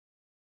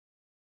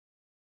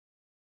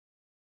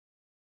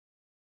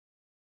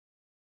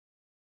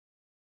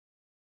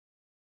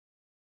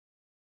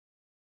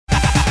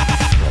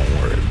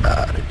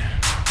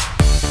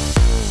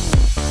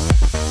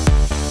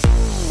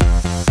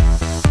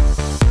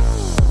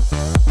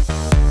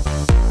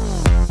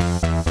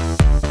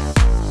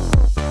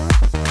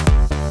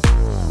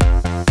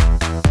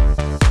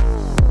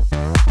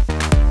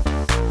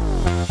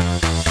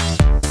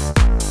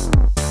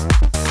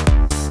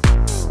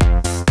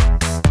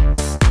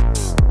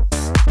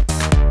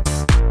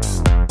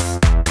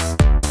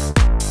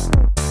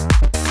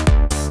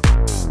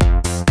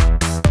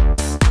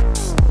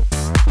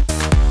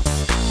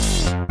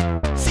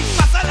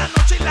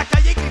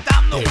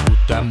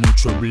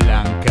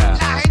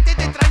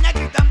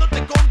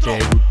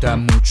gusta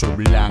mucho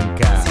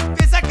blanca. Si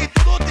piensa que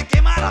todo te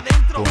quemará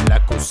adentro, Con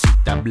la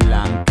cosita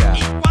blanca.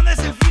 y cuando es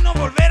el fino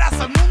volverás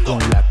al mundo.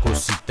 Con la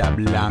cosita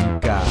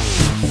blanca.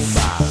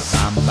 Bumba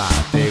Bamba,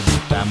 te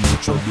gusta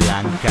mucho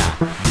blanca.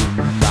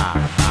 Bumba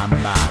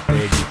Bamba,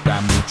 te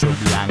gusta mucho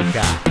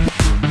blanca.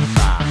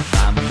 Bumba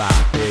Bamba,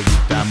 te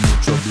gusta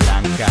mucho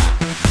blanca.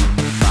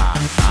 Bumba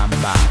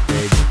Bamba,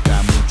 te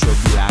gusta mucho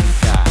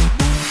blanca.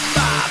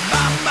 Bumba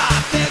Bamba,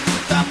 te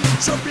gusta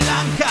mucho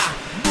blanca.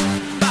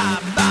 Bumba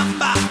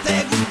Bamba, te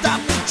gusta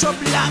mucho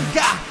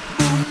blanca.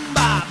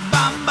 Bumba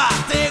Bamba,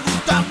 te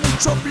gusta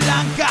mucho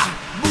blanca.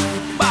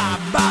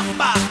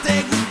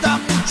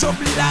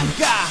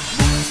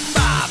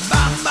 Bumba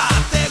Bamba,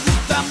 te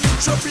gusta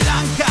mucho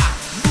blanca.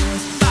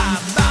 Bumba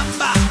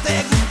Bamba,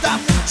 te gusta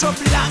mucho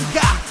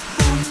blanca.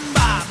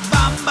 Bumba Bamba, te gusta mucho blanca. Bumba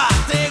Bamba,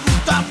 te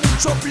gusta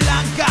mucho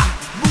blanca.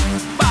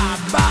 Bumba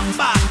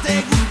Bamba,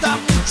 te gusta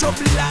mucho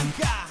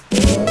blanca.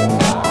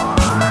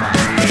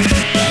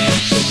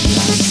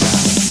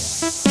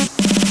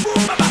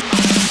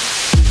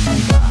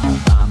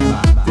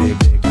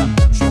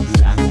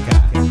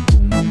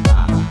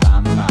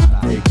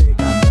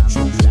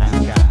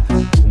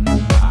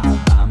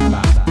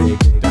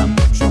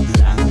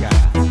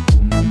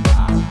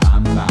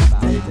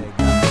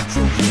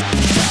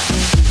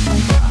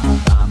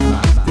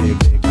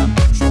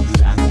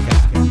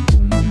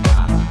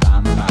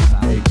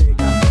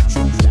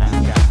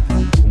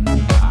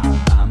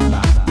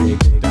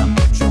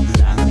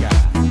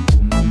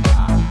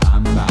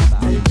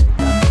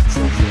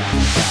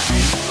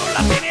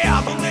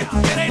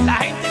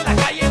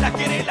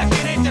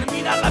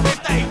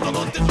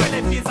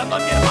 Pensando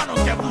en mi hermano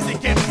que abusa y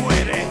que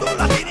muere. No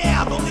la tiene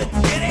a donde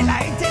quiere, la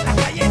gente en la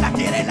calle la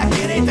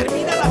quiere y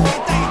termina la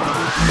fiesta y todo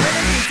duele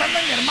pensando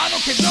en mi hermano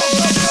que no.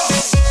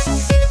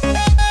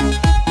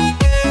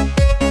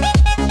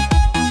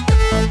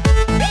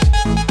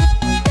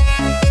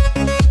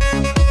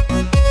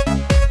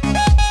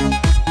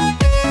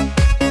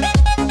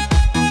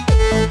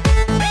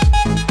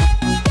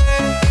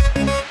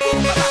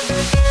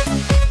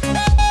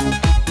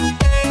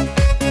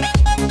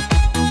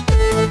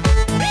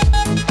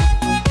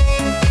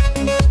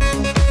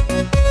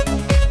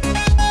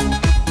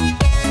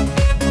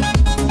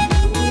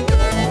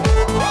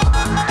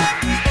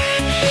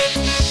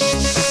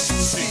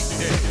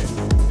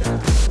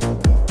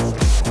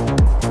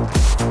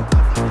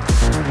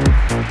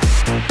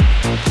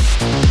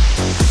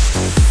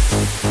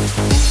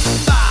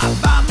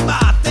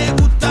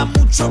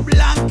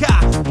 Blanca,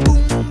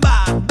 Bumba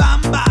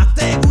Bamba,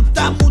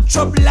 te gusta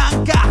mucho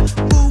blanca.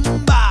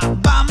 Bumba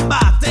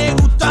Bamba, te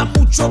gusta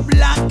mucho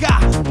blanca.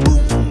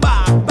 Bumba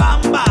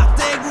Bamba,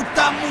 te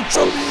gusta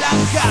mucho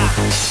blanca.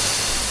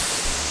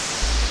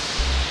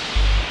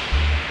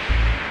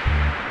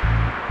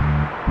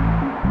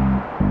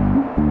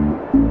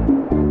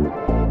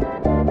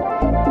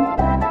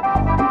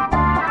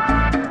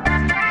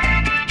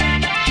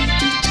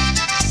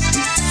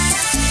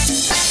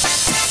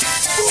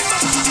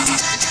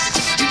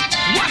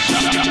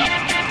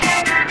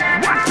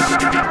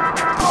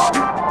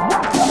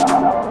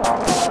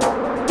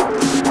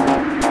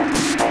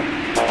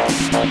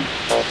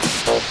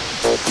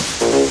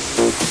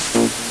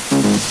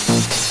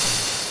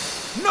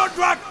 No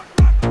drug.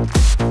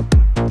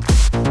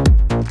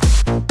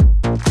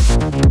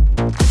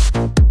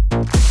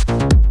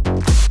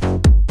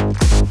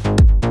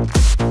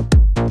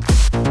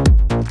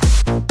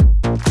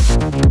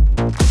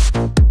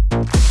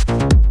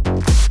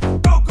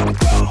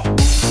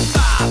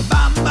 Bumba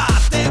Bamba,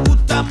 te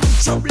gusta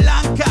mucho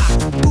blanca.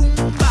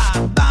 Bumba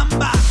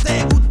Bamba,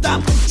 te gusta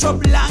mucho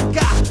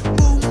blanca.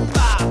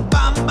 Bumba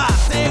Bamba,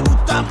 te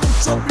gusta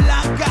mucho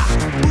blanca.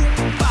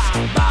 Bumba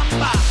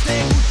Bamba,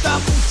 te gusta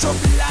mucho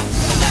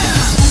blanca.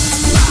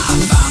 Bumba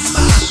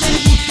Bamba, te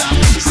gusta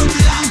mucho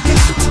blanca.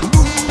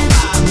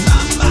 Bumba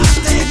Bamba,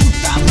 te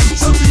gusta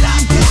mucho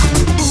blanca.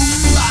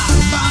 Bumba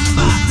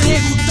Bamba, te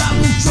gusta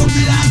mucho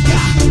blanca.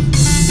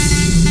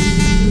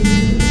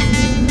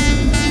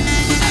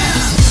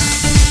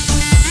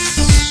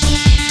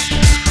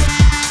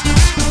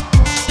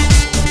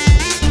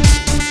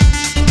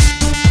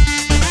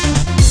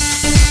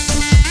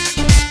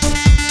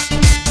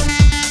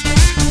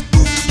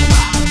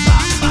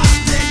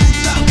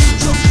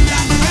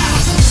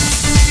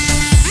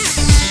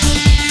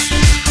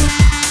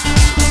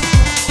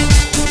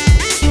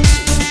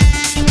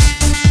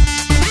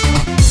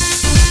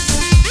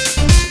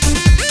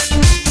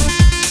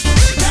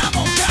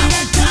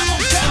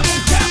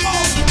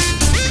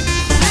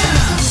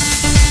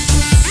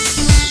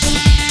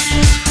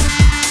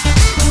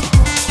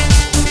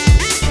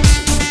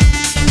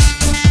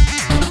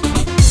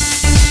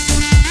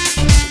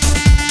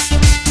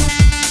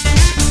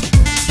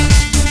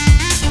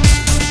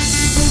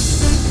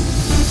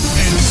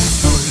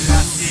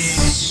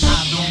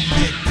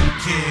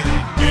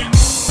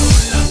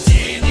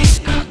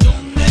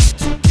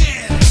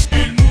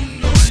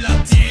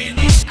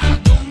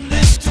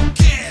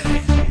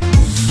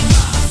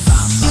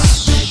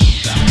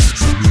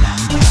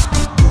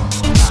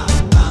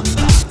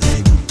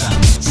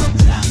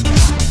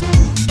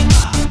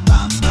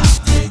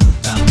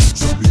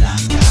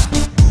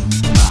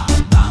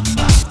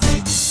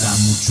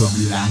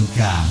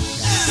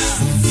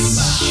 Bamba.